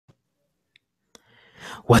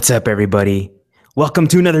What's up, everybody? Welcome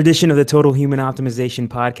to another edition of the Total Human Optimization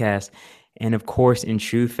Podcast. And of course, in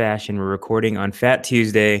true fashion, we're recording on Fat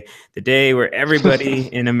Tuesday, the day where everybody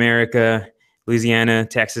in America, Louisiana,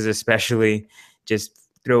 Texas especially, just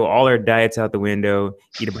throw all our diets out the window,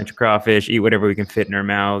 eat a bunch of crawfish, eat whatever we can fit in our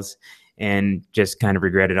mouths, and just kind of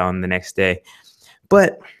regret it on the next day.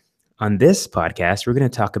 But on this podcast, we're going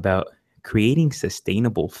to talk about creating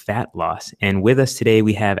sustainable fat loss. And with us today,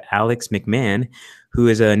 we have Alex McMahon, who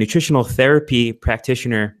is a nutritional therapy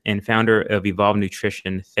practitioner and founder of Evolve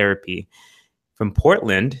Nutrition Therapy from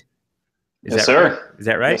Portland. Yes, sir. Right? Is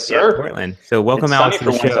that right? Yes, sir. Yeah, Portland. So welcome, it's Alex,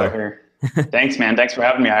 sunny to the for show. once out here. Thanks, man. Thanks for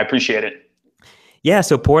having me. I appreciate it. Yeah,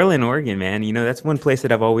 so Portland, Oregon, man, that's one place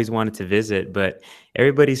that I've always wanted to visit, but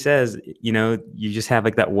everybody says, you just have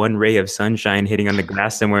like that one ray of sunshine hitting on the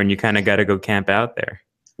grass somewhere and you kind of got to go camp out there.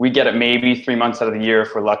 We get it maybe 3 months out of the year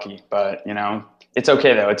if we're lucky, but it's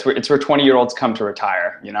okay though. It's where 20-year-olds come to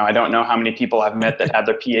retire. I don't know how many people I've met that had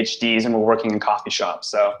their PhDs and were working in coffee shops.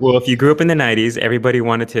 So, well, if you grew up in the 90s, everybody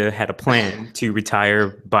had a plan to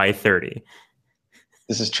retire by 30.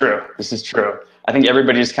 This is true. I think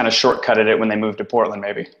everybody just kind of shortcutted it when they moved to Portland,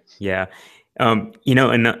 maybe. Yeah. Not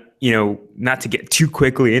to get too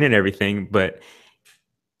quickly in and everything, but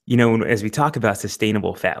as we talk about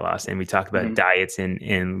sustainable fat loss and we talk about diets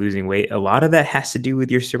and losing weight, a lot of that has to do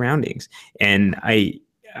with your surroundings. And I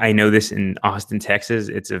know this in Austin, Texas,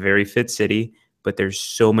 it's a very fit city, but there's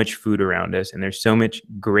so much food around us and there's so much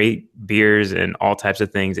great beers and all types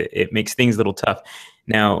of things. It makes things a little tough.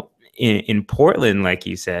 Now, in Portland, like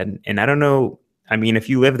you said, and I don't know, I mean, if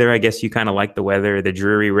you live there, I guess you kind of like the weather, the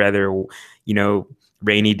dreary weather,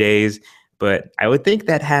 rainy days. But I would think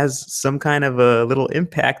that has some kind of a little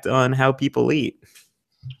impact on how people eat.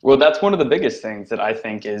 Well, that's one of the biggest things that I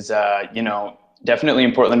think is, definitely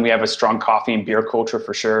in Portland, we have a strong coffee and beer culture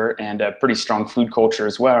for sure, and a pretty strong food culture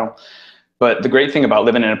as well. But the great thing about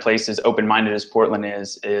living in a place as open-minded as Portland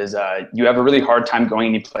is you have a really hard time going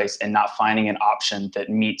any place and not finding an option that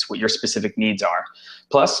meets what your specific needs are.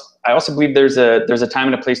 Plus, I also believe there's a time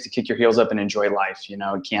and a place to kick your heels up and enjoy life. It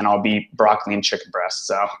can't all be broccoli and chicken breast.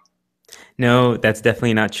 So. No, that's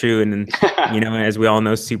definitely not true. And as we all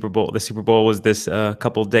know, the Super Bowl was this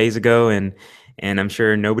couple of days ago, and I'm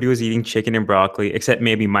sure nobody was eating chicken and broccoli except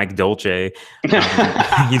maybe Mike Dolce.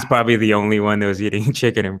 He's probably the only one that was eating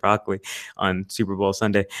chicken and broccoli on Super Bowl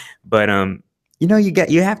Sunday. But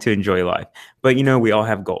you have to enjoy life. But we all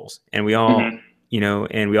have goals, and we all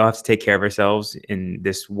and we all have to take care of ourselves in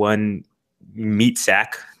this one meat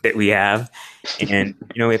sack that we have, and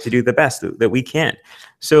we have to do the best that we can.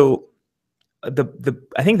 So.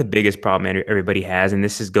 I think the biggest problem everybody has, and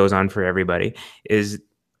goes on for everybody, is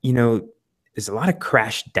there's a lot of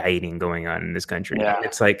crash dieting going on in this country. Yeah.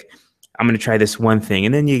 It's like, I'm going to try this one thing,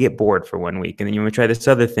 and then you get bored for 1 week, and then you want to try this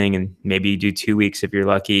other thing, and maybe you do 2 weeks if you're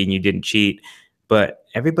lucky and you didn't cheat. But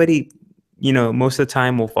everybody, most of the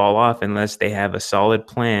time will fall off unless they have a solid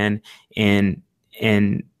plan and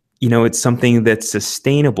it's something that's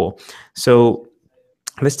sustainable. So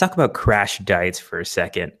let's talk about crash diets for a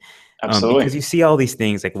second. Absolutely. Because you see all these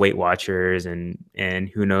things like Weight Watchers and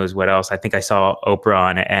who knows what else. I think I saw Oprah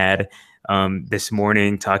on an ad this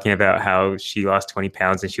morning talking about how she lost 20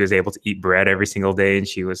 pounds and she was able to eat bread every single day and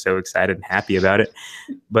she was so excited and happy about it.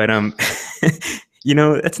 But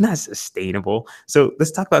that's not sustainable. So let's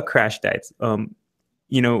talk about crash diets. What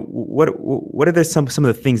are some of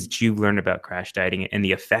the things that you've learned about crash dieting and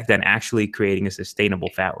the effect on actually creating a sustainable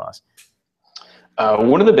fat loss?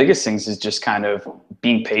 One of the biggest things is just kind of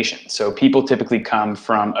being patient. So people typically come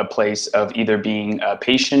from a place of either being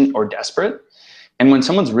patient or desperate. And when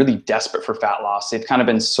someone's really desperate for fat loss, they've kind of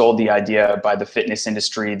been sold the idea by the fitness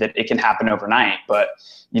industry that it can happen overnight. But,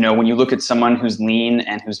 when you look at someone who's lean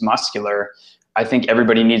and who's muscular, I think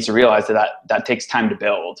everybody needs to realize that takes time to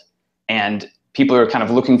build. And people are kind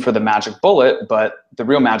of looking for the magic bullet, but the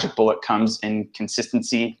real magic bullet comes in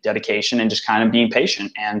consistency, dedication, and just kind of being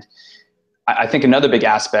patient. And I think another big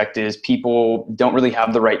aspect is people don't really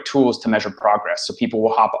have the right tools to measure progress. So people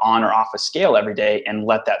will hop on or off a scale every day and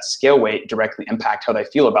let that scale weight directly impact how they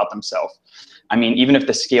feel about themselves. I mean, even if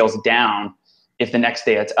the scale's down, if the next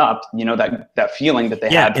day it's up, that feeling that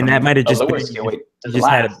they had and that might have just lower been, scale weight and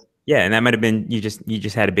that might have been you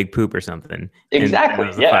just had a big poop or something. Exactly.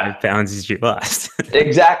 And 5 pounds that you lost.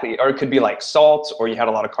 Exactly. Or it could be like salt, or you had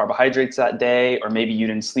a lot of carbohydrates that day, or maybe you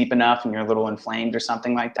didn't sleep enough and you're a little inflamed or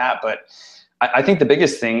something like that. But I think the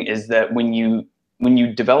biggest thing is that when you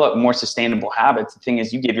develop more sustainable habits, the thing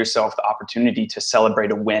is you give yourself the opportunity to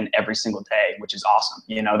celebrate a win every single day, which is awesome.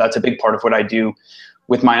 That's a big part of what I do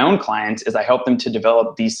with my own clients is I help them to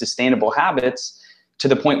develop these sustainable habits to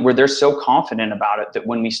the point where they're so confident about it that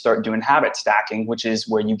when we start doing habit stacking, which is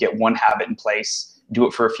where you get one habit in place, do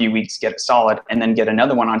it for a few weeks, get it solid, and then get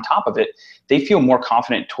another one on top of it, they feel more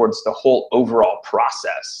confident towards the whole overall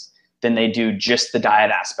process than they do just the diet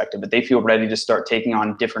aspect of it. They feel ready to start taking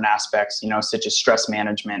on different aspects, such as stress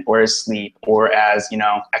management or as sleep or as,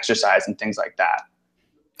 exercise and things like that.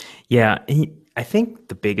 Yeah, I think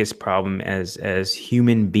the biggest problem as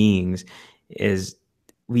human beings is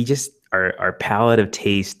we just our palate of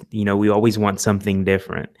taste. We always want something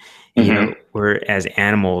different. Mm-hmm. We're as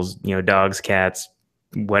animals, dogs, cats,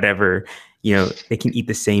 whatever. They can eat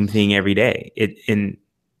the same thing every day. And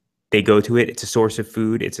they go to it. It's a source of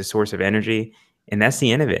food. It's a source of energy, and that's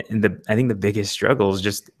the end of it. And I think the biggest struggle is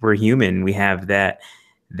just we're human. We have that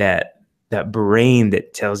that brain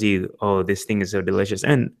that tells you, oh, this thing is so delicious,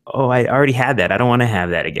 and oh, I already had that. I don't want to have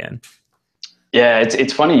that again. Yeah,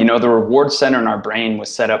 it's funny, the reward center in our brain was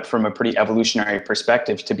set up from a pretty evolutionary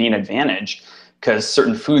perspective to be an advantage because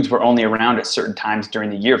certain foods were only around at certain times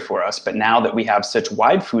during the year for us. But now that we have such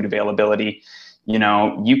wide food availability, you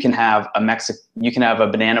can have a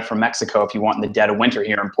banana from Mexico if you want in the dead of winter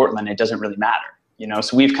here in Portland. It doesn't really matter.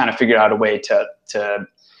 So we've kind of figured out a way to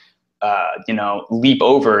leap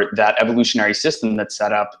over that evolutionary system that's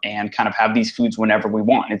set up and kind of have these foods whenever we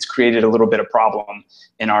want. It's created a little bit of problem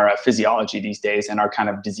in our physiology these days and our kind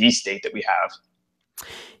of disease state that we have.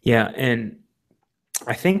 Yeah, and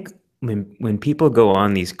I think when people go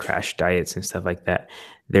on these crash diets and stuff like that,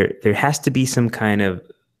 there has to be some kind of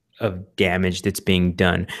damage that's being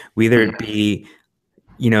done. Whether it be,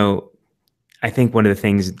 I think one of the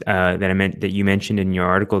things that you mentioned in your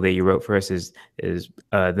article that you wrote for us is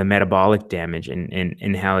the metabolic damage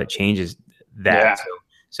and how it changes that. Yeah.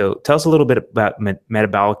 So tell us a little bit about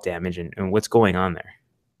metabolic damage and what's going on there.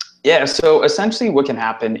 Yeah. So essentially what can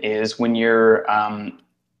happen is when you're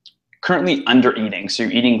currently under eating, so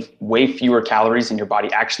you're eating way fewer calories than your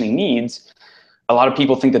body actually needs, a lot of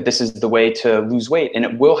people think that this is the way to lose weight, and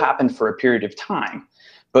it will happen for a period of time.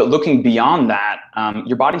 But looking beyond that,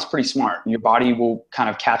 your body's pretty smart. Your body will kind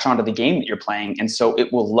of catch on to the game that you're playing, and so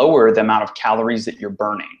it will lower the amount of calories that you're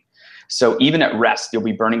burning. So even at rest, you'll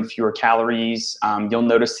be burning fewer calories. You'll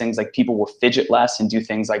notice things like people will fidget less and do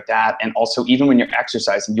things like that. And also, even when you're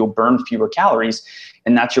exercising, you'll burn fewer calories,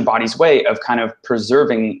 and that's your body's way of kind of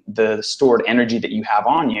preserving the stored energy that you have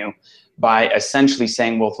on you by essentially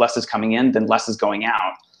saying, well, if less is coming in, then less is going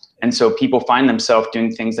out. And so people find themselves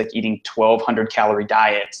doing things like eating 1,200 calorie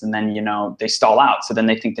diets, and then, they stall out. So then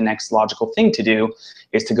they think the next logical thing to do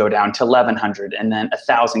is to go down to 1,100 and then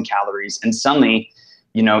 1,000 calories. And suddenly,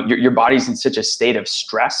 your body's in such a state of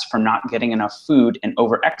stress from not getting enough food and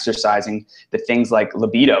over exercising that things like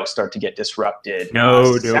libido start to get disrupted.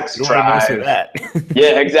 No, Sex don't want to mess with that.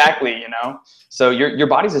 Yeah, exactly. So your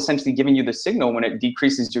body's essentially giving you the signal when it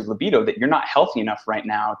decreases your libido that you're not healthy enough right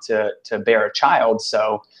now to bear a child.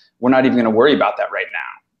 So we're not even going to worry about that right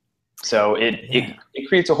now. So it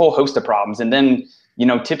creates a whole host of problems. And then,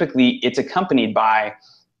 typically it's accompanied by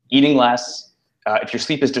eating less. If your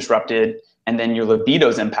sleep is disrupted and then your libido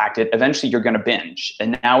is impacted, eventually you're going to binge.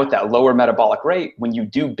 And now with that lower metabolic rate, when you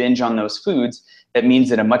do binge on those foods, that means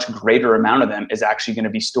that a much greater amount of them is actually going to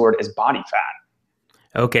be stored as body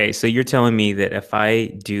fat. Okay, so you're telling me that if I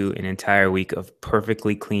do an entire week of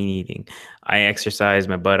perfectly clean eating, I exercise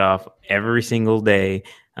my butt off every single day,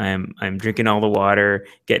 I'm drinking all the water,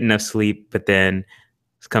 get enough sleep, but then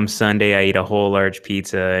come Sunday, I eat a whole large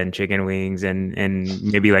pizza and chicken wings and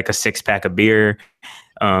maybe like a 6-pack of beer.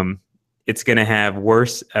 It's gonna have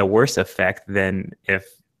a worse effect than if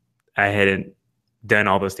I hadn't done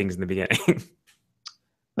all those things in the beginning.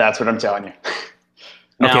 That's what I'm telling you.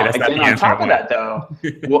 Okay, Now, that's not again, the answer. on top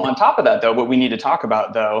of that, though, what we need to talk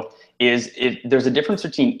about, though, is there's a difference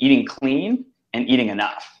between eating clean and eating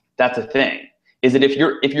enough. That's a thing. Is that if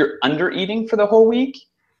you're under eating for the whole week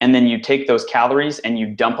and then you take those calories and you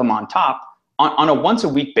dump them on top, on a once a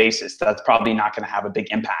week basis, that's probably not going to have a big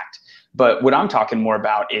impact. But what I'm talking more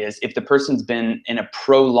about is if the person's been in a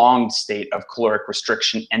prolonged state of caloric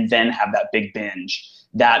restriction and then have that big binge,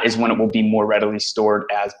 that is when it will be more readily stored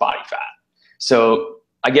as body fat. So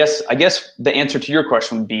I guess the answer to your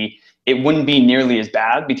question would be it wouldn't be nearly as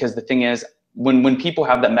bad, because the thing is when people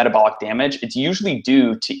have that metabolic damage, it's usually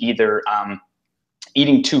due to either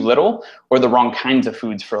eating too little or the wrong kinds of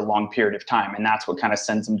foods for a long period of time, and that's what kind of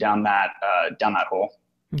sends them down that hole.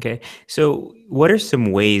 Okay, so what are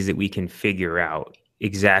some ways that we can figure out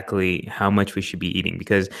exactly how much we should be eating?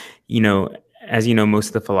 Because as most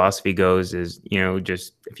of the philosophy goes is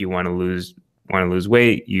just if you want to lose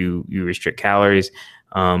weight, you restrict calories.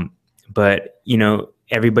 But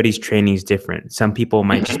everybody's training is different. Some people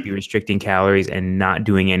might just be restricting calories and not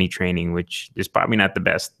doing any training, which is probably not the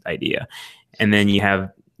best idea. And then you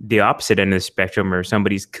have the opposite end of the spectrum where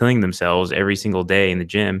somebody's killing themselves every single day in the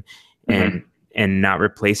gym and Mhm. and not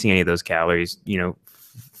replacing any of those calories,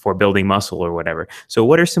 for building muscle or whatever. So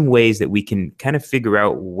what are some ways that we can kind of figure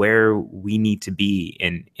out where we need to be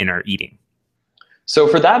in our eating? So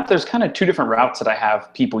for that, there's kind of two different routes that I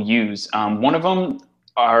have people use. One of them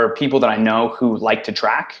are people that I know who like to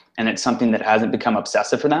track, and it's something that hasn't become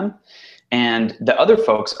obsessive for them. And the other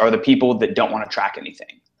folks are the people that don't want to track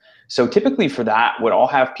anything. So typically for that, what I'll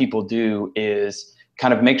have people do is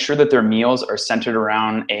kind of make sure that their meals are centered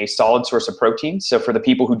around a solid source of protein. So for the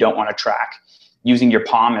people who don't want to track, using your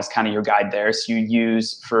palm as kind of your guide there. So you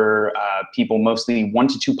use for people mostly 1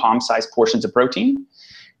 to 2 palm-sized portions of protein.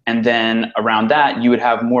 And then around that, you would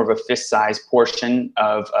have more of a fist-sized portion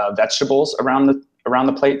of vegetables around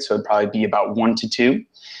the plate. So it'd probably be about 1 to 2.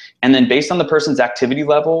 And then based on the person's activity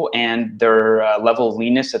level and their level of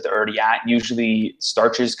leanness that they're already at, usually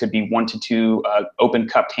starches could be 1 to 2 open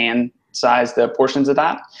cupped hand-sized portions of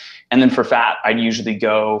that. And then for fat, I'd usually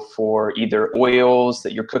go for either oils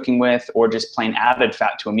that you're cooking with or just plain added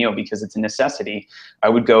fat to a meal because it's a necessity. I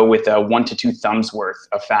would go with 1 to 2 thumbs worth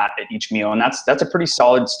of fat at each meal. And that's a pretty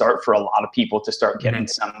solid start for a lot of people to start getting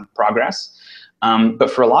some progress. But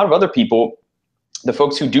for a lot of other people, the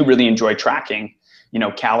folks who do really enjoy tracking,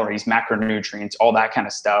 calories, macronutrients, all that kind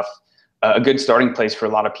of stuff, a good starting place for a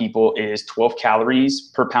lot of people is 12 calories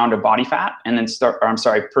per pound of body fat, and then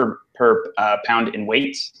per pound in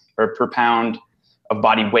weight, or per pound of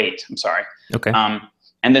body weight. I'm sorry. Okay.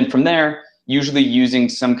 And then from there, usually using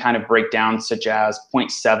some kind of breakdown such as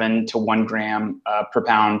 0.7 to 1 gram per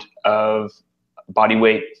pound of body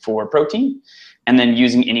weight for protein, and then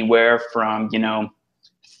using anywhere from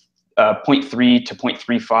 0.3 to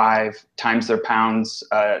 0.35 times their pounds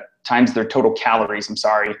times their total calories. I'm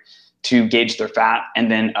sorry, to gauge their fat,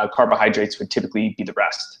 and then carbohydrates would typically be the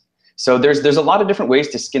rest. So there's a lot of different ways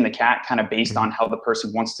to skin the cat, kind of based on how the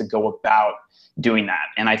person wants to go about doing that.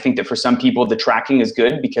 And I think that for some people, the tracking is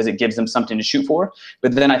good because it gives them something to shoot for.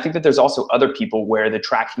 But then I think that there's also other people where the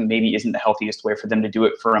tracking maybe isn't the healthiest way for them to do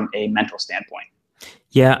it from a mental standpoint.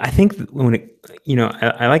 Yeah, I think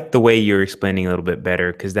I like the way you're explaining a little bit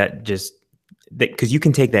better because because you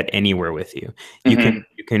can take that anywhere with you. You Mm-hmm.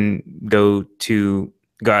 can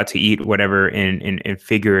go out to eat whatever and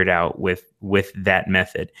figure it out with that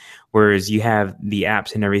method. Whereas you have the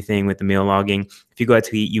apps and everything with the meal logging. If you go out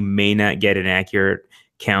to eat, you may not get an accurate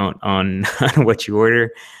count on, on what you order.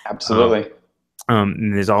 Um, Absolutely.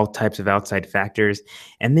 and there's all types of outside factors.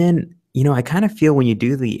 And then, I kind of feel when you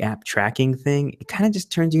do the app tracking thing, it kind of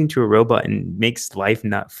just turns you into a robot and makes life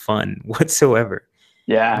not fun whatsoever.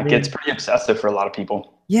 Yeah, And it gets then, pretty obsessive for a lot of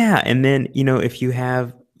people. yeah. And then, if you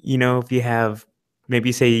have,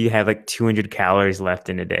 maybe say you have like 200 calories left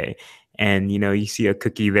in a day and, you see a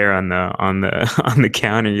cookie there on the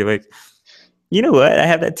counter, you're like, you know what? I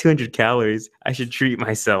have that 200 calories. I should treat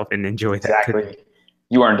myself and enjoy that cookie. Exactly.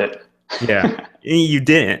 You earned it. Yeah, you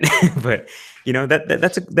didn't, but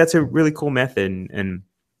that's a really cool method, and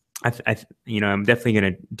I'm definitely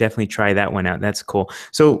gonna definitely try that one out. That's cool.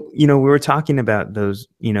 So we were talking about those,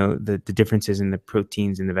 the differences in the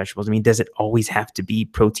proteins and the vegetables. I mean, does it always have to be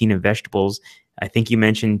protein and vegetables? I think you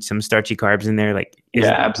mentioned some starchy carbs in there. Like, is Yeah,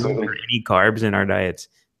 there room absolutely. for any carbs in our diets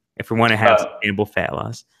if we want to have Uh, sustainable fat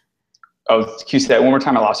loss? oh, can you say that one more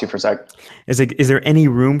time? I lost you for a sec. Is there any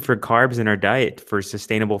room for carbs in our diet for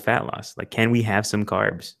sustainable fat loss? Like, can we have some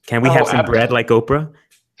carbs? Can we have Oh, some bread like Oprah?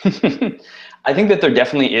 I think that there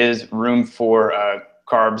definitely is room for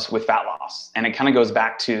carbs with fat loss. And it kind of goes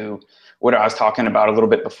back to what I was talking about a little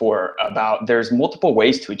bit before about there's multiple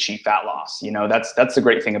ways to achieve fat loss. That's the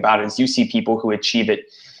great thing about it is you see people who achieve it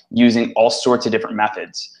using all sorts of different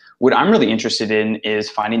methods. What I'm really interested in is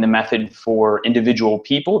finding the method for individual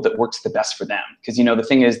people that works the best for them. Because, the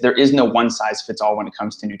thing is, there is no one size fits all when it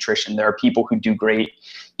comes to nutrition. There are people who do great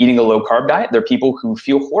eating a low carb diet. There are people who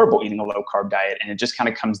feel horrible eating a low carb diet. And it just kind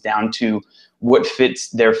of comes down to what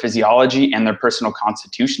fits their physiology and their personal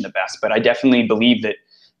constitution the best. But I definitely believe that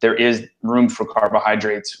there is room for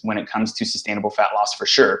carbohydrates when it comes to sustainable fat loss for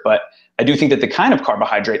sure. But I do think that the kind of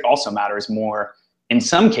carbohydrate also matters more in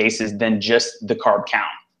some cases than just the carb count.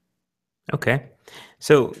 Okay.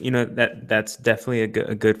 So, that's definitely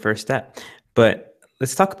a good first step. But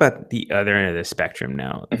let's talk about the other end of the spectrum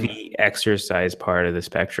now, Mhm. the exercise part of the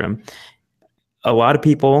spectrum. A lot of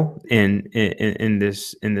people in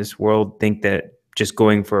this world think that just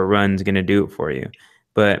going for a run is going to do it for you.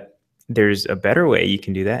 But there's a better way you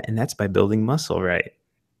can do that, and that's by building muscle, right?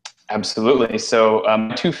 Absolutely. So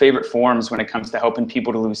two favorite forms when it comes to helping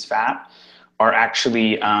people to lose fat are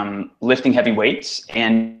actually lifting heavy weights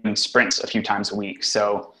and doing sprints a few times a week.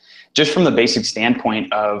 So just from the basic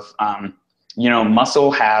standpoint of,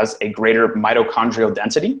 muscle has a greater mitochondrial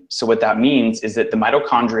density. So what that means is that the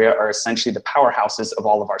mitochondria are essentially the powerhouses of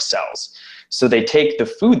all of our cells. So they take the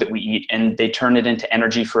food that we eat and they turn it into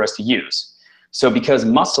energy for us to use. So because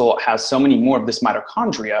muscle has so many more of this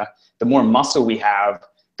mitochondria, the more muscle we have,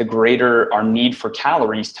 the greater our need for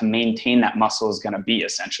calories to maintain that muscle is going to be,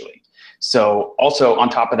 essentially. So also on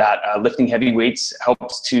top of that, lifting heavy weights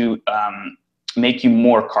helps to make you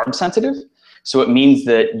more carb sensitive. So it means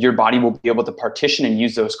that your body will be able to partition and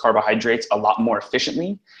use those carbohydrates a lot more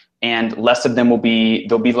efficiently, and less of them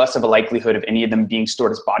there'll be less of a likelihood of any of them being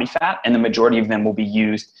stored as body fat, and the majority of them will be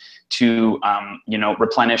used to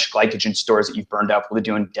replenish glycogen stores that you've burned up while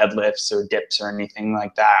doing deadlifts or dips or anything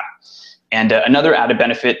like that. And another added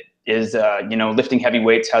benefit is, lifting heavy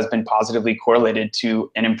weights has been positively correlated to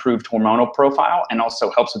an improved hormonal profile, and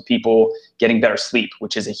also helps with people getting better sleep,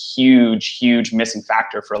 which is a huge, huge missing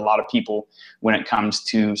factor for a lot of people when it comes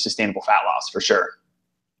to sustainable fat loss, for sure.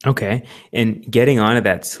 Okay. And getting onto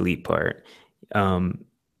that sleep part, um,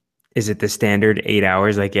 is it the standard 8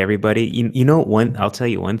 hours like everybody? I'll tell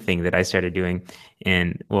you one thing that I started doing,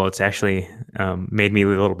 and well, it's actually made me a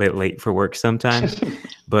little bit late for work sometimes,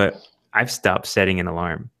 but I've stopped setting an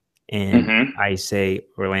alarm. And Hmm. I say,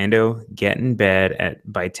 Orlando, get in bed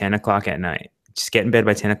by 10 o'clock at night. Just get in bed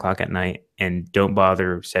by 10 o'clock at night and don't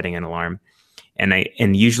bother setting an alarm.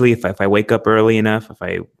 And usually if I wake up early enough, if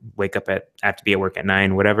I I have to be at work at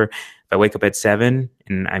 9, whatever. If I wake up at 7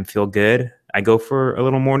 and I feel good, I go for a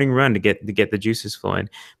little morning run to get the juices flowing.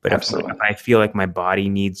 But if Absolutely. I feel like my body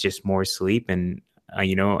needs just more sleep, and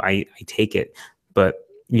I take it. But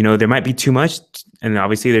there might be too much, and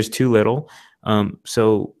obviously there's too little.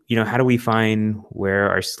 So how do we find where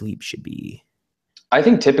our sleep should be? I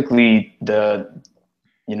think typically the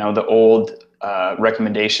old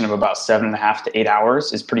recommendation of about 7.5 to 8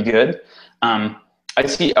 hours is pretty good. I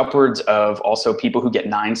see upwards of also people who get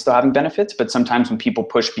 9 still having benefits, but sometimes when people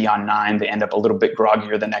push beyond 9, they end up a little bit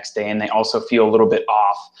groggier the next day and they also feel a little bit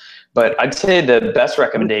off. But I'd say the best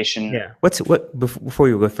recommendation. Yeah. Before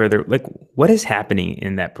you go further, like what is happening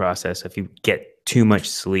in that process if you get too much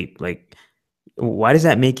sleep? Like why does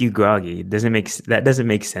that make you groggy? That doesn't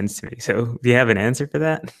make sense to me. So do you have an answer for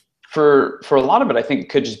that? For a lot of it, I think it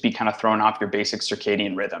could just be kind of thrown off your basic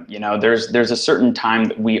circadian rhythm. There's a certain time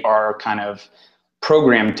that we are kind of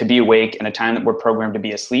programmed to be awake and a time that we're programmed to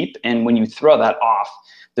be asleep. And when you throw that off,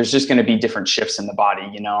 there's just going to be different shifts in the body.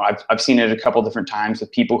 I've seen it a couple different times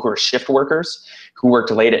with people who are shift workers who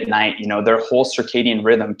worked late at night. Their whole circadian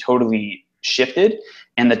rhythm totally shifted,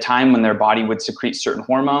 and the time when their body would secrete certain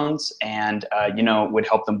hormones and would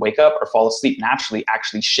help them wake up or fall asleep naturally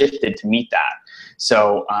actually shifted to meet that.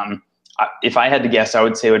 So if I had to guess, I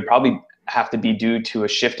would say it would probably have to be due to a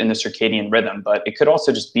shift in the circadian rhythm, but it could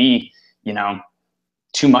also just be,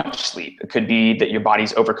 too much sleep. It could be that your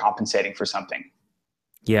body's overcompensating for something.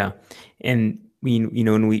 Yeah. And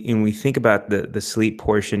when we think about the sleep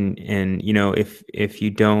portion, and if you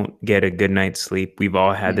don't get a good night's sleep, we've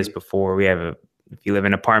all had this Mhm. before. If you live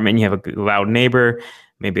in an apartment, you have a loud neighbor,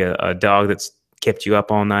 maybe a dog that's kept you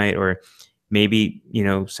up all night, or maybe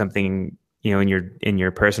something in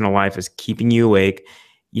your personal life is keeping you awake.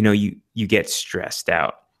 You get stressed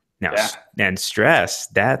out. Now, Yeah. and stress,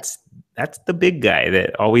 that's the big guy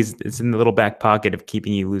that always is in the little back pocket of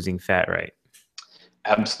keeping you losing fat, right?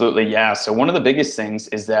 Absolutely, yeah. So one of the biggest things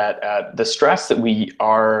is that the stress that we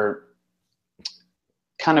are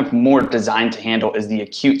kind of more designed to handle is the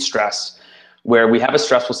acute stress, where we have a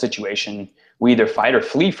stressful situation, we either fight or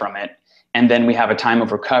flee from it, and then we have a time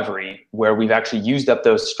of recovery where we've actually used up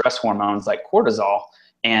those stress hormones like cortisol,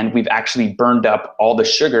 and we've actually burned up all the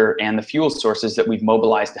sugar and the fuel sources that we've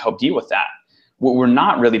mobilized to help deal with that. What we're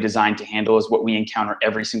not really designed to handle is what we encounter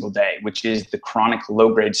every single day, which is the chronic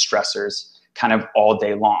low-grade stressors kind of all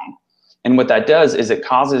day long. And what that does is it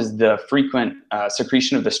causes the frequent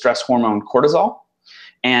secretion of the stress hormone cortisol.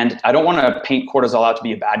 And I don't want to paint cortisol out to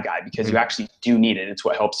be a bad guy, because you Mhm. actually do need it. It's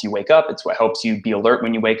what helps you wake up. It's what helps you be alert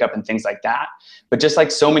when you wake up and things like that. But just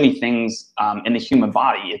like so many things in the human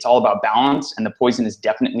body, it's all about balance, and the poison is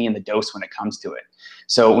definitely in the dose when it comes to it.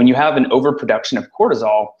 So when you have an overproduction of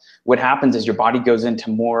cortisol, what happens is your body goes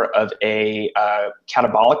into more of a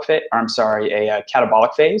catabolic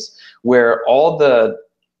phase, where all the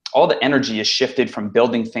energy is shifted from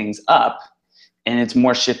building things up, and it's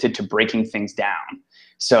more shifted to breaking things down.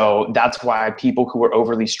 So that's why people who are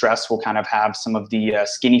overly stressed will kind of have some of the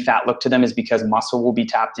skinny fat look to them, is because muscle will be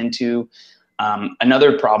tapped into.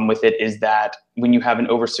 Another problem with it is that when you have an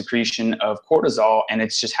oversecretion of cortisol and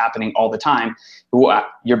it's just happening all the time,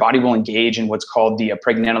 your body will engage in what's called the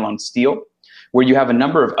pregnenolone steal, where you have a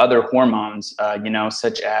number of other hormones,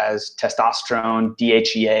 such as testosterone,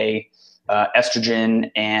 DHEA,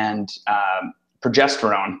 estrogen, and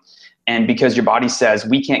progesterone. And because your body says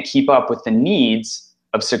we can't keep up with the needs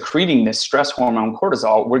of secreting this stress hormone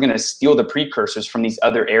cortisol, we're going to steal the precursors from these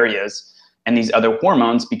other areas and these other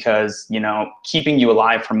hormones, because keeping you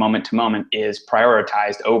alive from moment to moment is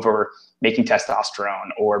prioritized over making testosterone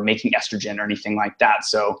or making estrogen or anything like that.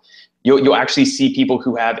 So you'll actually see people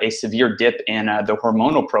who have a severe dip in the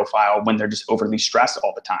hormonal profile when they're just overly stressed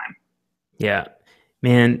all the time. Yeah,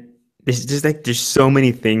 man. There's just like there's so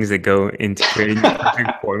many things that go into creating the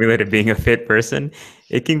perfect formula to being a fit person.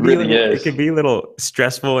 It can It be really little, it is. can be a little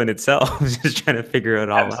stressful in itself, just trying to figure it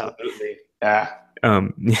all out. Absolutely. Yeah.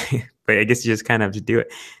 Um, but I guess you just kind of have to do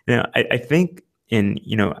it. I think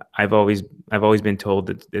I've always been told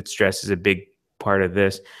that stress is a big part of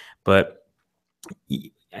this, but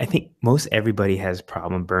I think most everybody has a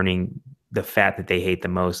problem burning the fat that they hate the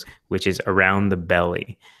most, which is around the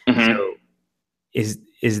belly. Hmm. So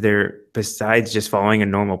is there, besides just following a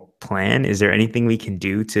normal plan, is there anything we can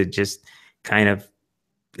do to just kind of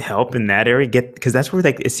help in that area? Because that's where,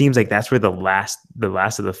 like, it seems like that's where the last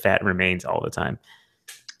of the fat remains all the time.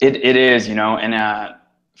 It is, and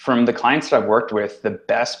from the clients that I've worked with, the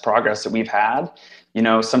best progress that we've had,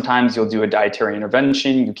 sometimes you'll do a dietary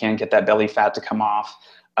intervention, you can't get that belly fat to come off.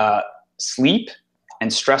 Sleep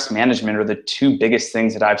and stress management are the two biggest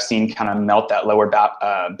things that I've seen kind of melt that lower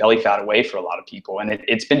belly fat away for a lot of people. And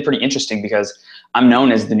it's been pretty interesting because I'm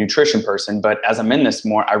known as the nutrition person, but as I'm in this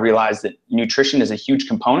more, I realize that nutrition is a huge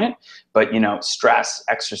component, but stress,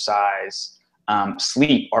 exercise,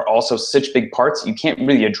 sleep are also such big parts. You can't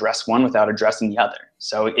really address one without addressing the other.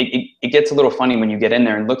 So it gets a little funny when you get in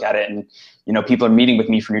there and look at it, and people are meeting with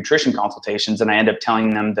me for nutrition consultations, and I end up telling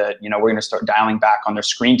them that we're going to start dialing back on their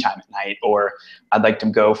screen time at night, or I'd like to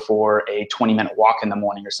go for a 20-minute walk in the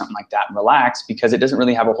morning or something like that and relax, because it doesn't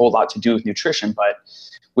really have a whole lot to do with nutrition. But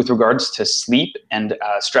with regards to sleep and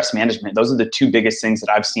stress management, those are the two biggest things that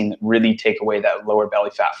I've seen that really take away that lower belly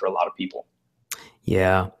fat for a lot of people.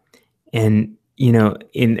 Yeah. And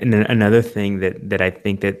in another thing that I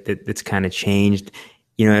think that's kind of changed,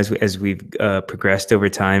 as we've progressed over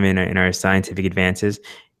time in our scientific advances.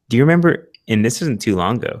 Do you remember? And this isn't too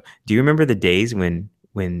long ago. Do you remember the days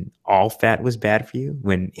when all fat was bad for you?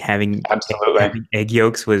 When Absolutely. having egg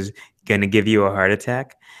yolks was gonna give you a heart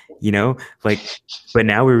attack? Like, but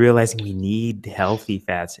now we're realizing we need healthy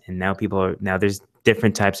fats, and now there's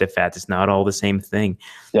different types of fats. It's not all the same thing.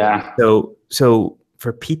 Yeah. So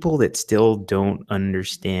for people that still don't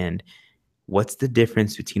understand, what's the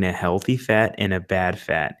difference between a healthy fat and a bad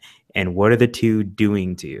fat, and what are the two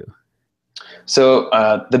doing to you? So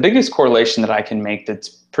the biggest correlation that I can make that's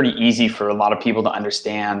pretty easy for a lot of people to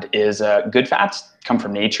understand is good fats come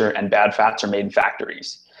from nature and bad fats are made in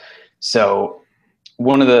factories. So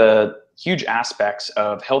one of the huge aspects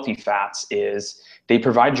of healthy fats is they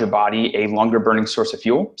provide your body a longer burning source of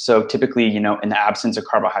fuel. So typically, in the absence of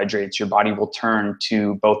carbohydrates, your body will turn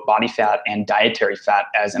to both body fat and dietary fat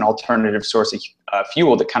as an alternative source of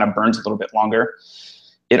fuel that kind of burns a little bit longer.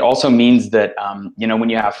 It also means that, when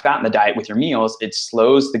you have fat in the diet with your meals, it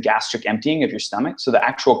slows the gastric emptying of your stomach. So the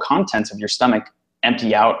actual contents of your stomach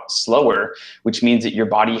empty out slower, which means that your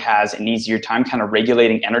body has an easier time kind of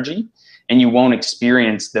regulating energy, and you won't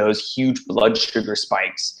experience those huge blood sugar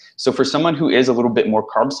spikes. So for someone who is a little bit more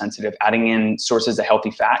carb sensitive, adding in sources of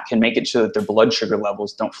healthy fat can make it so that their blood sugar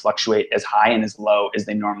levels don't fluctuate as high and as low as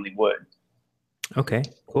they normally would. Okay,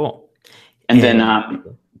 cool. And then, And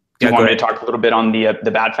do yeah, you go want me to ahead. talk a little bit on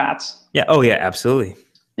the bad fats? Yeah. Oh, yeah. Absolutely.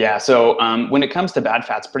 Yeah. So when it comes to bad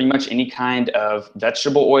fats, pretty much any kind of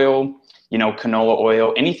vegetable oil, canola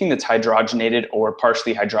oil, anything that's hydrogenated or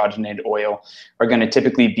partially hydrogenated oil are going to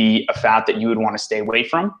typically be a fat that you would want to stay away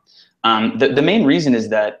from. The main reason is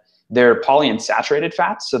that they're polyunsaturated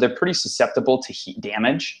fats, so they're pretty susceptible to heat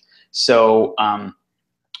damage. So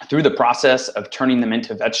through the process of turning them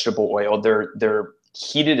into vegetable oil, they're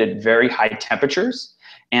heated at very high temperatures,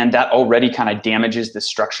 and that already kind of damages the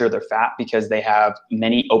structure of their fat because they have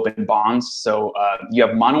many open bonds. So you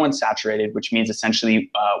have monounsaturated, which means essentially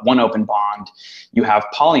one open bond. You have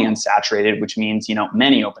polyunsaturated, which means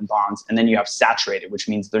many open bonds, and then you have saturated, which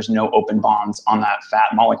means there's no open bonds on that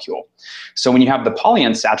fat molecule. So when you have the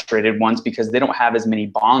polyunsaturated ones, because they don't have as many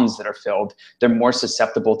bonds that are filled, they're more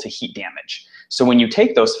susceptible to heat damage. So when you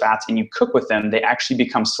take those fats and you cook with them, they actually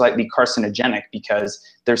become slightly carcinogenic because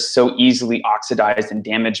they're so easily oxidized and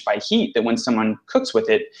damaged by heat that when someone cooks with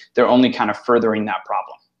it, they're only kind of furthering that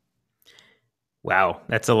problem. Wow,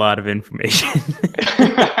 that's a lot of information.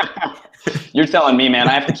 You're telling me, man,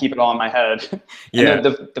 I have to keep it all in my head. And Yeah.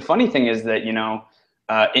 the funny thing is that,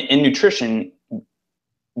 in nutrition,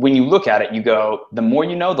 when you look at it, you go, the more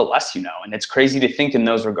you know, the less you know. And it's crazy to think in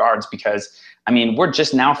those regards because, I mean, we're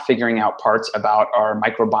just now figuring out parts about our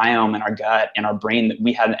microbiome and our gut and our brain that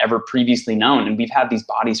we hadn't ever previously known. And we've had these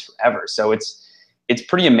bodies forever. So it's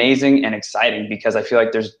pretty amazing and exciting because I feel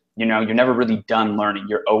like you're never really done learning.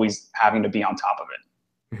 You're always having to be on top of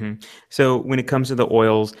it. Hmm. So when it comes to the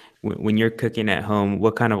oils, when you're cooking at home,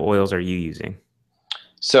 what kind of oils are you using?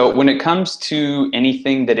 So when it comes to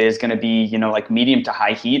anything that is going to be, like medium to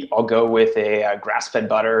high heat, I'll go with a grass-fed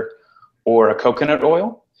butter or a coconut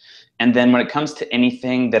oil. And then when it comes to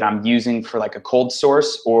anything that I'm using for like a cold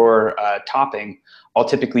source or topping, I'll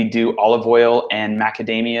typically do olive oil and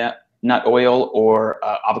macadamia nut oil or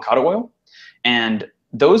avocado oil. And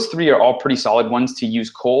those three are all pretty solid ones to use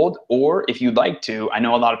cold, or if you'd like to, I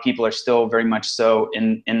know a lot of people are still very much so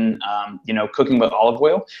in cooking with olive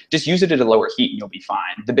oil. Just use it at a lower heat and you'll be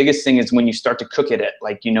fine. The biggest thing is when you start to cook it at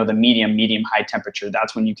like the medium high temperature.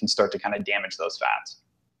 That's when you can start to kind of damage those fats.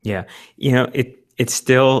 Yeah, it's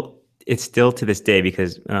still to this day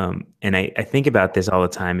because and I think about this all the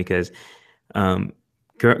time because um,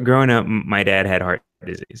 growing up, my dad had heart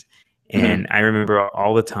disease, Mm-hmm. and I remember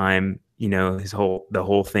all the time, the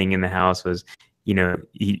whole thing in the house was, you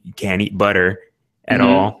can't eat butter at Mm-hmm.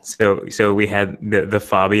 all. So we had the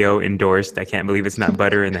Fabio endorsed. I can't believe it's not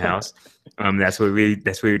butter in the house. That's what we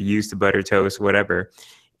would use to butter toast, whatever.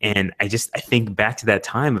 And I think back to that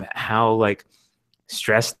time of how like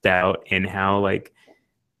stressed out and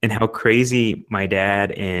how crazy my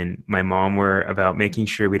dad and my mom were about making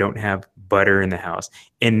sure we don't have butter in the house.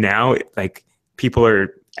 And now, like, people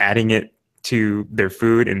are adding it to their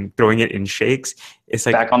food and throwing it in shakes. It's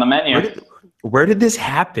like, Back on the menu. where did where did this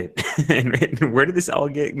happen? And where did this all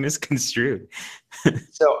get misconstrued?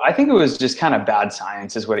 So I think it was just kind of bad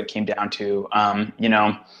science is what it came down to.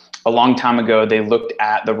 A long time ago, they looked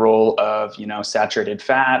at the role of, saturated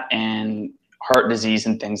fat and heart disease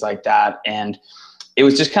and things like that. And it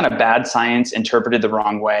was just kind of bad science interpreted the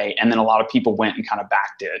wrong way. And then a lot of people went and kind of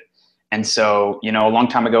backed it. And so, a long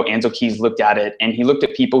time ago, Ansel Keys looked at it and he looked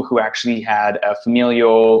at people who actually had a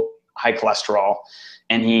familial high cholesterol.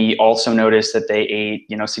 And he also noticed that they ate,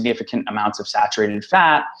 significant amounts of saturated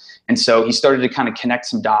fat. And so he started to kind of connect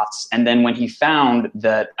some dots. And then when he found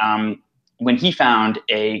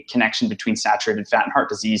a connection between saturated fat and heart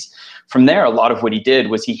disease, from there, a lot of what he did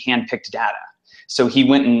was he handpicked data. So he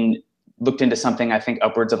went and looked into something, I think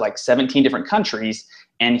upwards of like 17 different countries,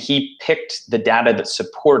 and he picked the data that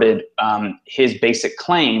supported his basic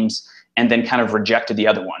claims and then kind of rejected the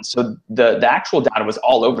other ones. So the actual data was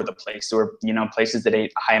all over the place. There were, places that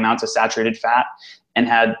ate high amounts of saturated fat and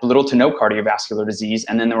had little to no cardiovascular disease.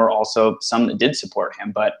 And then there were also some that did support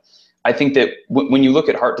him. But I think that when you look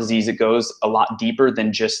at heart disease, it goes a lot deeper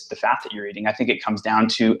than just the fat that you're eating. I think it comes down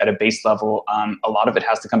to, at a base level, a lot of it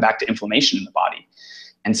has to come back to inflammation in the body.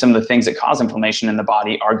 And some of the things that cause inflammation in the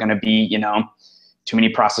body are going to be, too many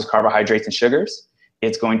processed carbohydrates and sugars.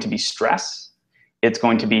 It's going to be stress. It's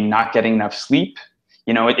going to be not getting enough sleep.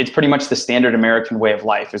 It's pretty much the standard American way of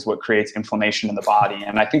life is what creates inflammation in the body.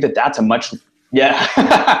 And I think that that's a much, yeah,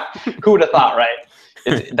 who would have thought, right?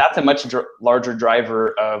 That's a much larger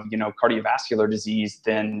driver of, cardiovascular disease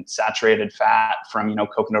than saturated fat from,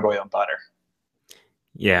 coconut oil and butter.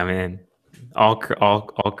 Yeah, man, all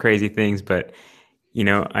crazy things, but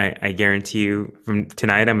I guarantee you from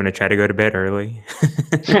tonight, I'm going to try to go to bed early.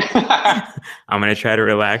 I'm going to try to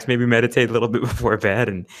relax, maybe meditate a little bit before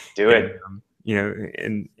bed Do it.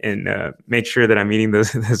 and make sure that I'm eating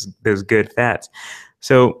those good fats.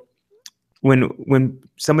 So when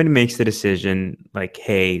somebody makes the decision like,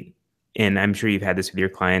 hey, and I'm sure you've had this with your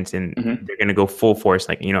clients and Mm-hmm. they're going to go full force,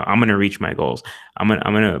 like, I'm going to reach my goals. I'm going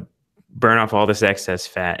to burn off all this excess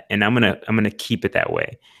fat and I'm going to keep it that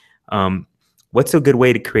way. What's a good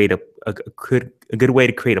way to create a good way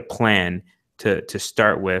to create a plan to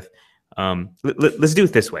start with? Let's do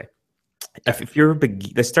it this way. If you're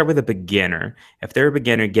let's start with a beginner. If they're a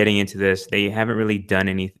beginner getting into this, they haven't really done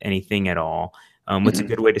anything at all. What's a Mm-hmm.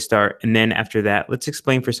 good way to start? And then after that, let's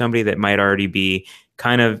explain for somebody that might already be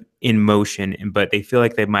kind of in motion, but they feel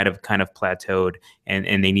like they might have kind of plateaued and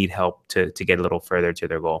they need help to get a little further to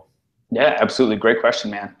their goal. Yeah, absolutely. Great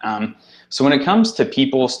question, man. So when it comes to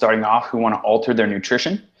people starting off who want to alter their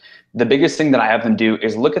nutrition, the biggest thing that I have them do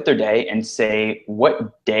is look at their day and say,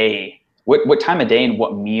 what day what time of day and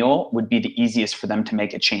what meal would be the easiest for them to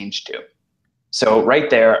make a change to. So right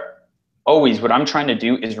there, always what I'm trying to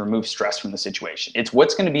do is remove stress from the situation. It's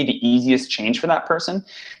what's going to be the easiest change for that person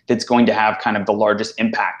that's going to have kind of the largest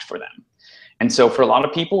impact for them. And so for a lot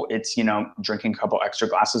of people, it's, drinking a couple extra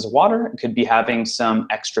glasses of water. It could be having some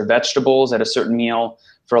extra vegetables at a certain meal.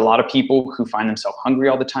 For a lot of people who find themselves hungry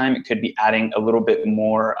all the time, it could be adding a little bit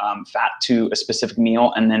more fat to a specific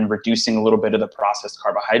meal and then reducing a little bit of the processed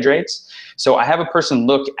carbohydrates. So I have a person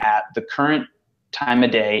look at the current time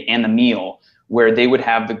of day and the meal where they would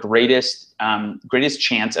have the greatest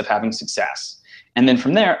chance of having success. And then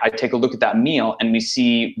from there, I take a look at that meal and we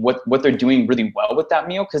see what they're doing really well with that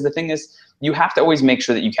meal. Because the thing is, you have to always make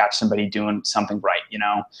sure that you catch somebody doing something right.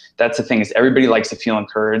 That's the thing, is everybody likes to feel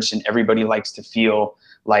encouraged and everybody likes to feel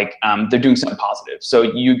like they're doing something positive. So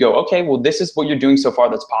you go, okay, well, this is what you're doing so far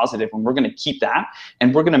that's positive, and we're going to keep that,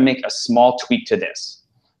 and we're going to make a small tweak to this.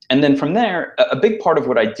 And then from there, a big part of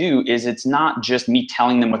what I do is it's not just me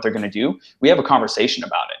telling them what they're going to do. We have a conversation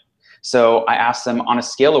about it. So I ask them, on a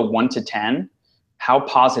scale of 1 to 10, how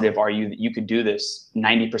positive are you that you could do this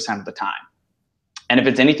 90% of the time? And if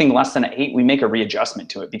it's anything less than an 8, we make a readjustment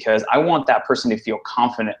to it, because I want that person to feel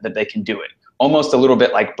confident that they can do it. Almost a little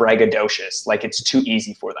bit like braggadocious, like it's too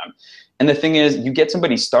easy for them. And the thing is, you get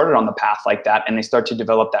somebody started on the path like that and they start to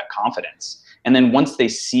develop that confidence. And then once they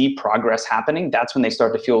see progress happening, that's when they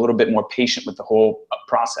start to feel a little bit more patient with the whole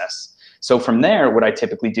process. So from there, what I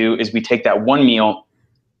typically do is we take that one meal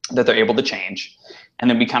that they're able to change, and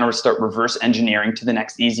then we kind of start reverse engineering to the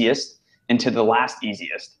next easiest and to the last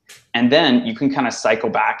easiest. And then you can kind of cycle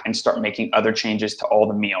back and start making other changes to all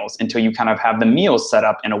the meals until you kind of have the meals set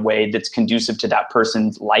up in a way that's conducive to that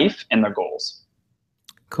person's life and their goals.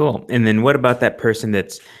 Cool. And then what about that person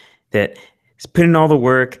that is put in all the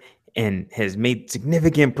work and has made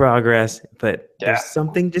significant progress, but there's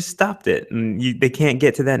something just stopped it and they can't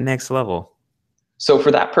get to that next level? So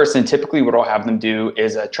for that person, typically what I'll have them do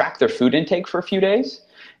is track their food intake for a few days.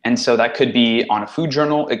 And so that could be on a food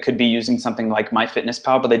journal. It could be using something like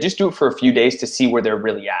MyFitnessPal, but they just do it for a few days to see where they're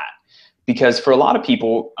really at. Because for a lot of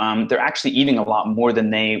people, they're actually eating a lot more than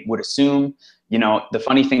they would assume. The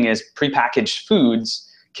funny thing is, prepackaged foods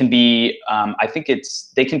can be,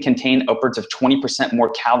 they can contain upwards of 20% more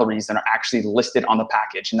calories than are actually listed on the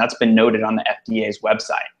package. And that's been noted on the FDA's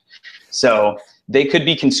website. So they could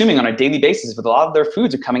be consuming on a daily basis, but a lot of their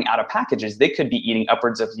foods are coming out of packages. They could be eating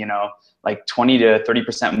upwards of, like 20 to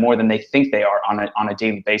 30% more than they think they are on a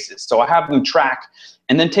daily basis. So I have them track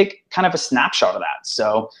and then take kind of a snapshot of that.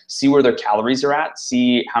 So see where their calories are at,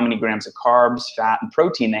 see how many grams of carbs, fat, and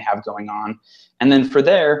protein they have going on. And then for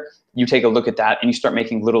there, you take a look at that and you start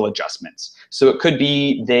making little adjustments. So it could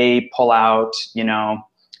be they pull out,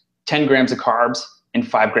 10 grams of carbs and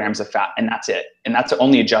 5 grams of fat, and that's it. And that's the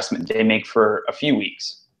only adjustment they make for a few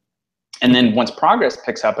weeks. And then once progress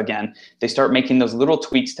picks up again, they start making those little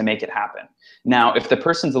tweaks to make it happen. Now, if the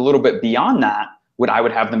person's a little bit beyond that, what I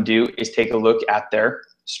would have them do is take a look at their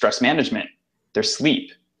stress management, their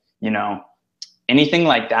sleep, anything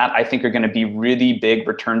like that, I think are going to be really big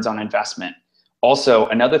returns on investment. Also,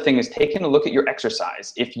 another thing is taking a look at your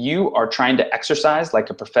exercise. If you are trying to exercise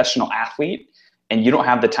like a professional athlete and you don't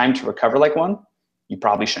have the time to recover like one, you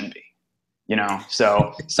probably shouldn't be.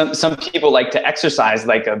 So some people like to exercise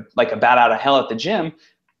like a bat out of hell at the gym,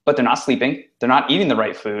 but they're not sleeping, they're not eating the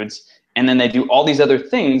right foods, and then they do all these other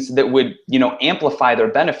things that would amplify their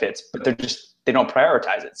benefits, but they don't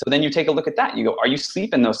prioritize it. So then you take a look at that. You go, are you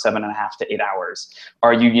sleeping those 7.5 to 8 hours?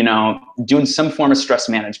 Are you doing some form of stress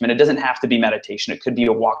management? It doesn't have to be meditation. It could be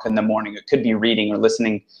a walk in the morning. It could be reading or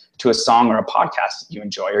listening to a song or a podcast that you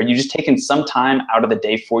enjoy. Or you just taking some time out of the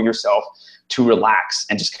day for yourself to relax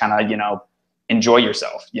and just kind of enjoy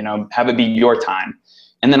yourself, have it be your time.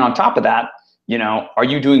 And then on top of that, are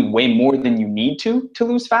you doing way more than you need to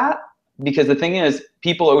lose fat? Because the thing is,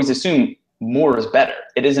 people always assume more is better.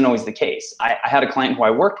 It isn't always the case. I had a client who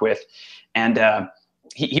I worked with, and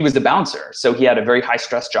he was the bouncer. So he had a very high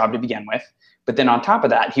stress job to begin with. But then on top of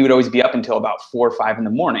that, he would always be up until about 4 or 5 in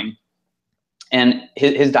the morning. And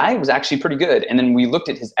his diet was actually pretty good. And then we looked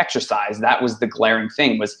at his exercise. That was the glaring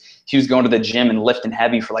thing, was he was going to the gym and lifting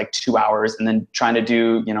heavy for like 2 hours and then trying to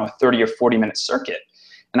do, a 30 or 40 minute circuit.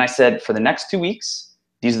 And I said, for the next 2 weeks,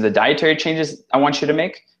 these are the dietary changes I want you to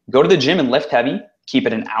make. Go to the gym and lift heavy, keep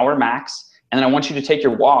it an hour max. And then I want you to take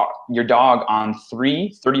your dog on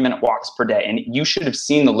 3 30-minute walks per day. And you should have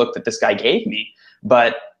seen the look that this guy gave me.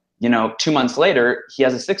 But, 2 months later, he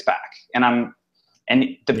has a 6-pack.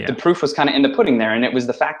 And the proof was kind of in the pudding there. And it was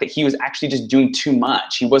the fact that he was actually just doing too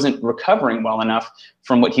much. He wasn't recovering well enough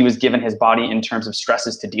from what he was given his body in terms of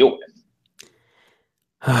stresses to deal with.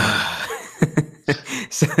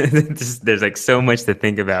 So there's like so much to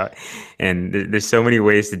think about, and there's so many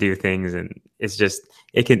ways to do things, and it's just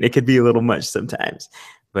it could be a little much sometimes.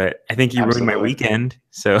 But I think you ruined my Absolutely. weekend.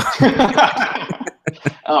 So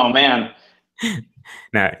Oh man.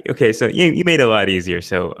 now, okay, so you made it a lot easier.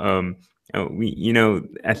 So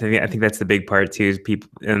I think that's the big part too. Is people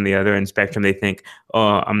on the other end spectrum, they think,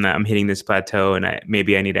 oh, I'm hitting this plateau, and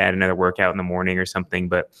maybe I need to add another workout in the morning or something.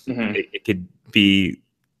 But Hmm. it could be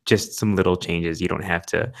just some little changes. You don't have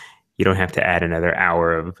to add another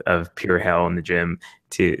hour of pure hell in the gym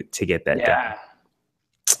to get that done. Yeah.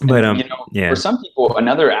 But And for yeah. some people,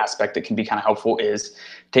 another aspect that can be kind of helpful is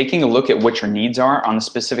taking a look at what your needs are on the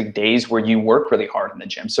specific days where you work really hard in the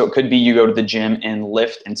gym. So it could be you go to the gym and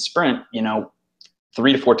lift and sprint,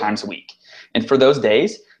 3 to 4 times a week. And for those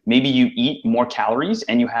days, maybe you eat more calories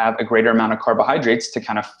and you have a greater amount of carbohydrates to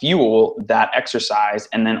kind of fuel that exercise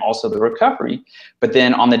and then also the recovery. But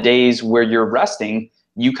then on the days where you're resting,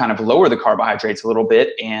 you kind of lower the carbohydrates a little bit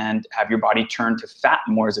and have your body turn to fat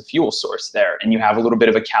more as a fuel source there. And you have a little bit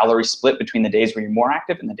of a calorie split between the days where you're more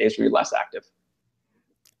active and the days where you're less active.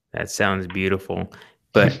 That sounds beautiful.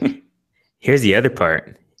 But here's the other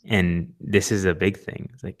part, and this is a big thing.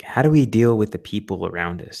 It's like, how do we deal with the people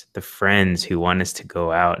around us, the friends who want us to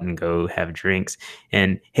go out and go have drinks?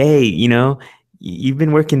 And hey, you've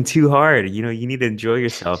been working too hard. You need to enjoy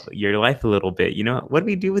your life a little bit. What do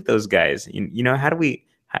we do with those guys? How do we?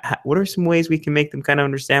 What are some ways we can make them kind of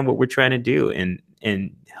understand what we're trying to do and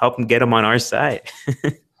help them get them on our side?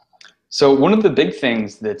 So one of the big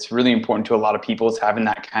things that's really important to a lot of people is having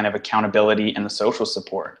that kind of accountability and the social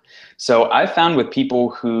support. So I found with people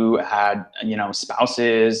who had,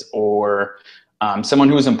 spouses or someone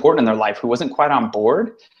who was important in their life who wasn't quite on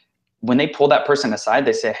board, when they pull that person aside,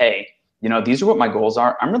 they say, hey, these are what my goals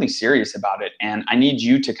are. I'm really serious about it. And I need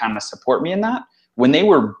you to kind of support me in that. When they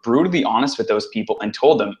were brutally honest with those people and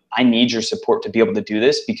told them, I need your support to be able to do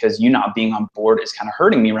this because you not being on board is kind of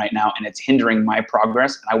hurting me right now and it's hindering my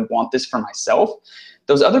progress. And I want this for myself.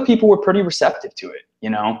 Those other people were pretty receptive to it.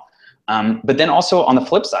 But then also on the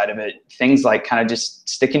flip side of it, things like kind of just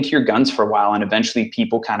sticking to your guns for a while and eventually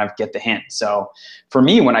people kind of get the hint. So for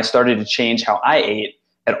me, when I started to change how I ate,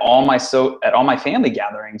 at all my family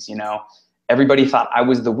gatherings, everybody thought I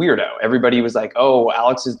was the weirdo. Everybody was like, "Oh,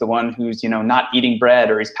 Alex is the one who's, not eating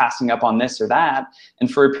bread or he's passing up on this or that."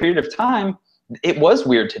 And for a period of time, it was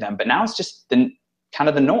weird to them, but now it's just kind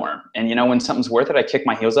of the norm. And when something's worth it, I kick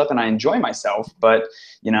my heels up and I enjoy myself. But,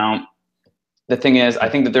 the thing is, I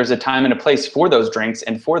think that there's a time and a place for those drinks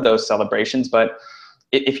and for those celebrations, but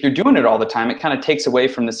if you're doing it all the time, it kind of takes away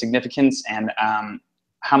from the significance and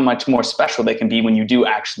how much more special they can be when you do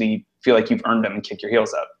actually feel like you've earned them and kick your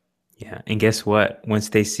heels up. Yeah, and guess what? Once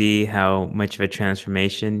they see how much of a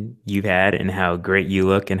transformation you've had and how great you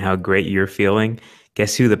look and how great you're feeling,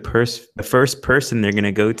 guess who the first person they're going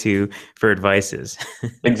to go to for advice is?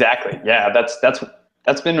 Exactly. Yeah,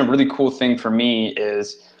 that's been a really cool thing for me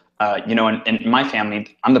is, in my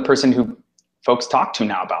family, I'm the person who folks talk to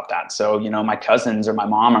now about that. So, my cousins or my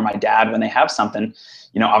mom or my dad, when they have something,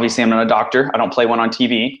 obviously I'm not a doctor. I don't play one on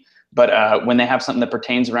TV. But when they have something that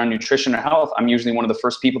pertains around nutrition or health, I'm usually one of the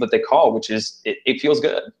first people that they call, which is it feels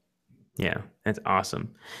good. Yeah, that's awesome.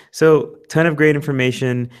 So, ton of great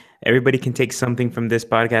information. Everybody can take something from this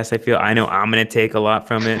podcast. I know I'm going to take a lot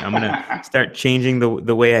from it. I'm going to start changing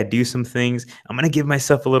the way I do some things. I'm going to give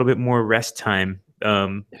myself a little bit more rest time.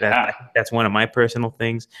 Yeah. That's one of my personal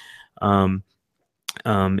things. Um,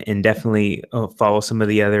 and definitely follow some of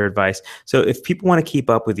the other advice. So if people want to keep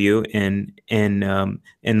up with you and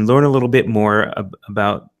learn a little bit more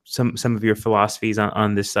about some of your philosophies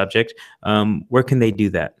on this subject, where can they do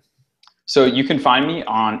that? So you can find me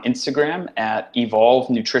on Instagram at Evolve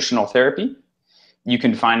Nutritional Therapy. You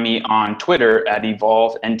can find me on Twitter at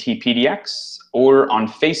Evolve NTPDX or on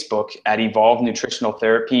Facebook at Evolve Nutritional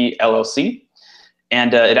Therapy LLC.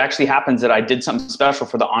 And it actually happens that I did something special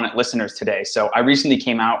for the On It listeners today. So I recently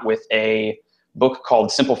came out with a book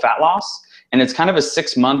called Simple Fat Loss. And it's kind of a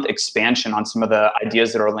 6-month expansion on some of the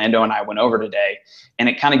ideas that Orlando and I went over today. And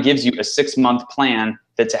it kind of gives you a 6-month plan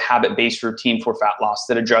that's a habit-based routine for fat loss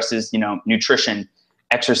that addresses, nutrition,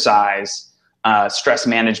 exercise, stress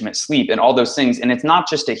management, sleep, and all those things. And it's not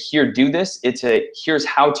just a here, do this. It's a here's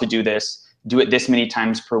how to do this. Do it this many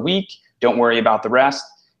times per week. Don't worry about the rest.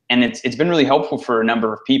 And it's been really helpful for a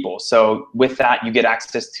number of people. So with that, you get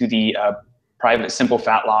access to the private Simple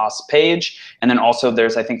Fat Loss page. And then also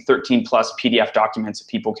there's, I think, 13 plus PDF documents that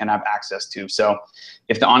people can have access to. So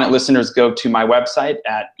if the On It listeners go to my website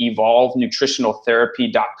at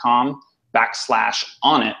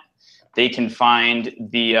evolvenutritionaltherapy.com/on it, they can find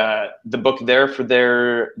the book there for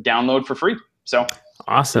their download for free. So if you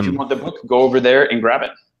Awesome. want the book, go over there and grab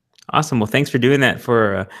it. Awesome. Well, thanks for doing that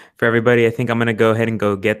for everybody. I think I'm gonna go ahead and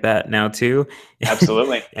go get that now too,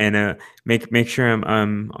 Absolutely. and make sure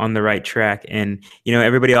I'm on the right track. And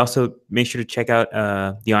everybody also make sure to check out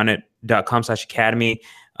theonit.com/academy.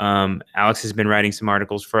 Alex has been writing some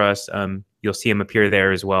articles for us. You'll see him appear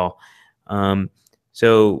there as well.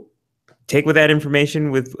 So take with that information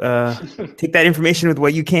with take that information with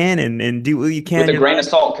what you can and do what you can With in a your grain of life.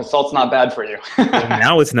 salt, because salt's not bad for you. Well,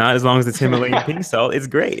 now it's not, as long as it's Himalayan pink salt. It's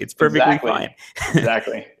great. It's perfectly Exactly. fine.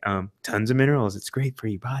 Exactly. Tons of minerals. It's great for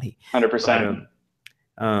your body. But 100%.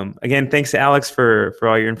 again, thanks to Alex for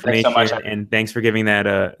all your Thanks so much. information, and thanks for giving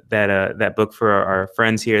that book for our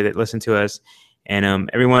friends here that listen to us. And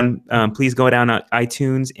everyone, please go down on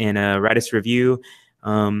iTunes and write us a review.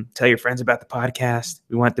 Tell your friends about the podcast.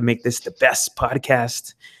 We want to make this the best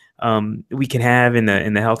podcast we can have in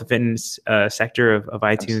the health and fitness sector of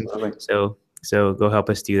iTunes. Absolutely. So go help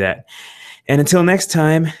us do that. And until next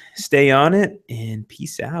time, stay on it and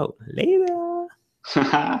peace out. Later.